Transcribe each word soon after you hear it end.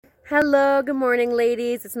Hello, good morning,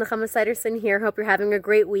 ladies. It's Nechama Siderson here. Hope you're having a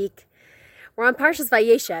great week. We're on Parsha's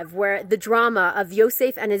Vayishlach, where the drama of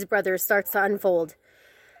Yosef and his brothers starts to unfold.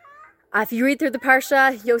 If you read through the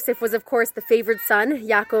Parsha, Yosef was, of course, the favored son.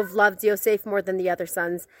 Yaakov loved Yosef more than the other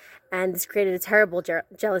sons, and this created a terrible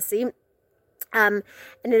jealousy. And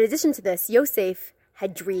in addition to this, Yosef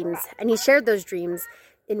had dreams, and he shared those dreams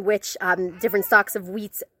in which different stalks of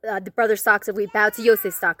wheat, the brothers' stalks of wheat bowed to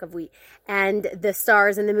Yosef's stalk of wheat, and the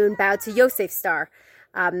stars and the moon bowed to Yosef's star,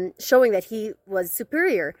 showing that he was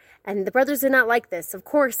superior. And the brothers did not like this. Of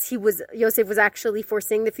course, Yosef was actually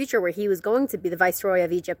foreseeing the future where he was going to be the viceroy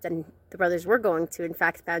of Egypt, and the brothers were going to, in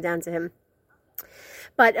fact, bow down to him.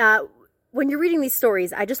 But when you're reading these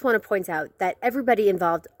stories, I just want to point out that everybody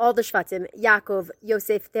involved, all the Shvatim, Yaakov,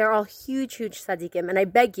 Yosef, they're all huge, huge tzaddikim. And I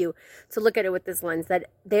beg you to look at it with this lens, that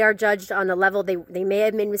they are judged on a level, they may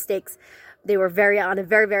have made mistakes. They were on a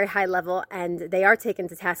very, very high level, and they are taken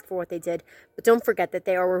to task for what they did. But don't forget that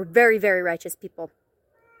they are very, very righteous people.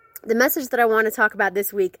 The message that I want to talk about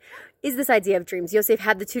this week is this idea of dreams. Yosef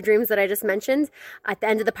had the two dreams that I just mentioned. At the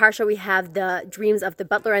end of the Parsha, we have the dreams of the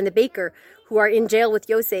butler and the baker who are in jail with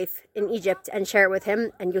Yosef in Egypt and share it with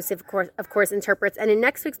him. And Yosef, of course, interprets. And in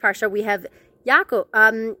next week's Parsha, we have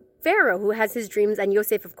Pharaoh, who has his dreams, and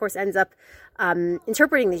Yosef, of course, ends up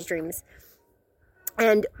interpreting these dreams.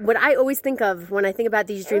 And what I always think of when I think about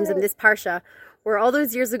these dreams in this Parsha were all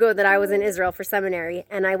those years ago that I was in Israel for seminary,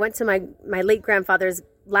 and I went to my late grandfather's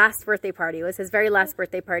last birthday party. It was his very last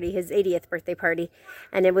birthday party, his 80th birthday party,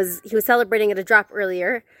 and he was celebrating it a drop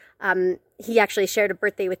earlier. He actually shared a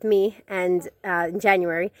birthday with me and in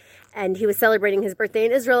January, and he was celebrating his birthday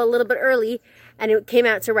in Israel a little bit early, and it came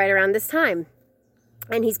out to right around this time.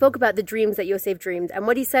 And he spoke about the dreams that Yosef dreamed, and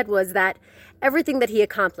what he said was that everything that he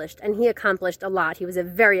accomplished, and he accomplished a lot, he was a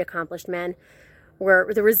very accomplished man,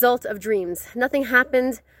 were the result of dreams. Nothing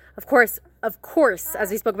happened. Of course,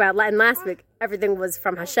 as we spoke about in last week, everything was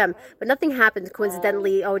from Hashem. But nothing happened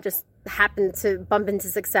coincidentally, it just happened to bump into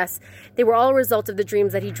success. They were all a result of the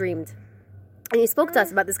dreams that he dreamed. And he spoke to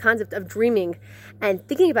us about this concept of dreaming and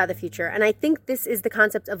thinking about the future. And I think this is the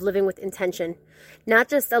concept of living with intention. Not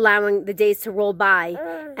just allowing the days to roll by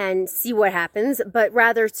and see what happens, but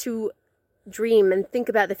rather to dream and think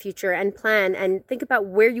about the future and plan and think about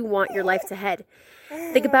where you want your life to head.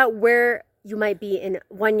 Think about where you might be in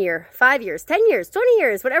 1 year, 5 years, 10 years, 20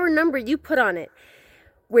 years, whatever number you put on it.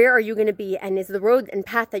 Where are you going to be? And is the road and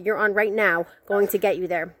path that you're on right now going to get you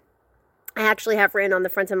there? I actually have written on the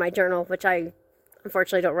front of my journal, which I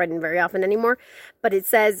unfortunately don't write in very often anymore, but it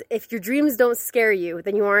says, if your dreams don't scare you,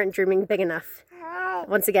 then you aren't dreaming big enough.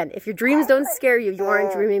 Once again, if your dreams don't scare you, you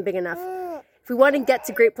aren't dreaming big enough. If we want to get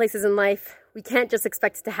to great places in life, we can't just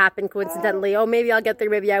expect it to happen coincidentally. Oh, maybe I'll get there,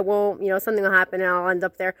 maybe I won't. Something will happen and I'll end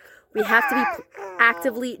up there. We have to be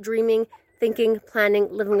actively dreaming, thinking, planning,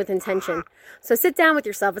 living with intention. So sit down with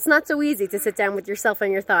yourself. It's not so easy to sit down with yourself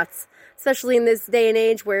and your thoughts, especially in this day and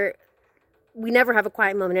age where we never have a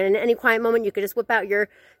quiet moment. And in any quiet moment, you could just whip out your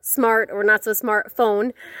smart or not so smart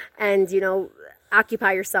phone and,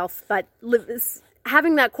 occupy yourself. But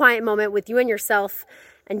having that quiet moment with you and yourself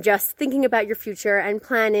and just thinking about your future and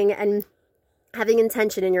planning and having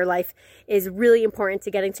intention in your life is really important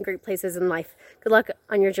to getting to great places in life. Good luck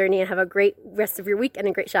on your journey and have a great rest of your week and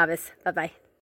a great Shabbos. Bye-bye.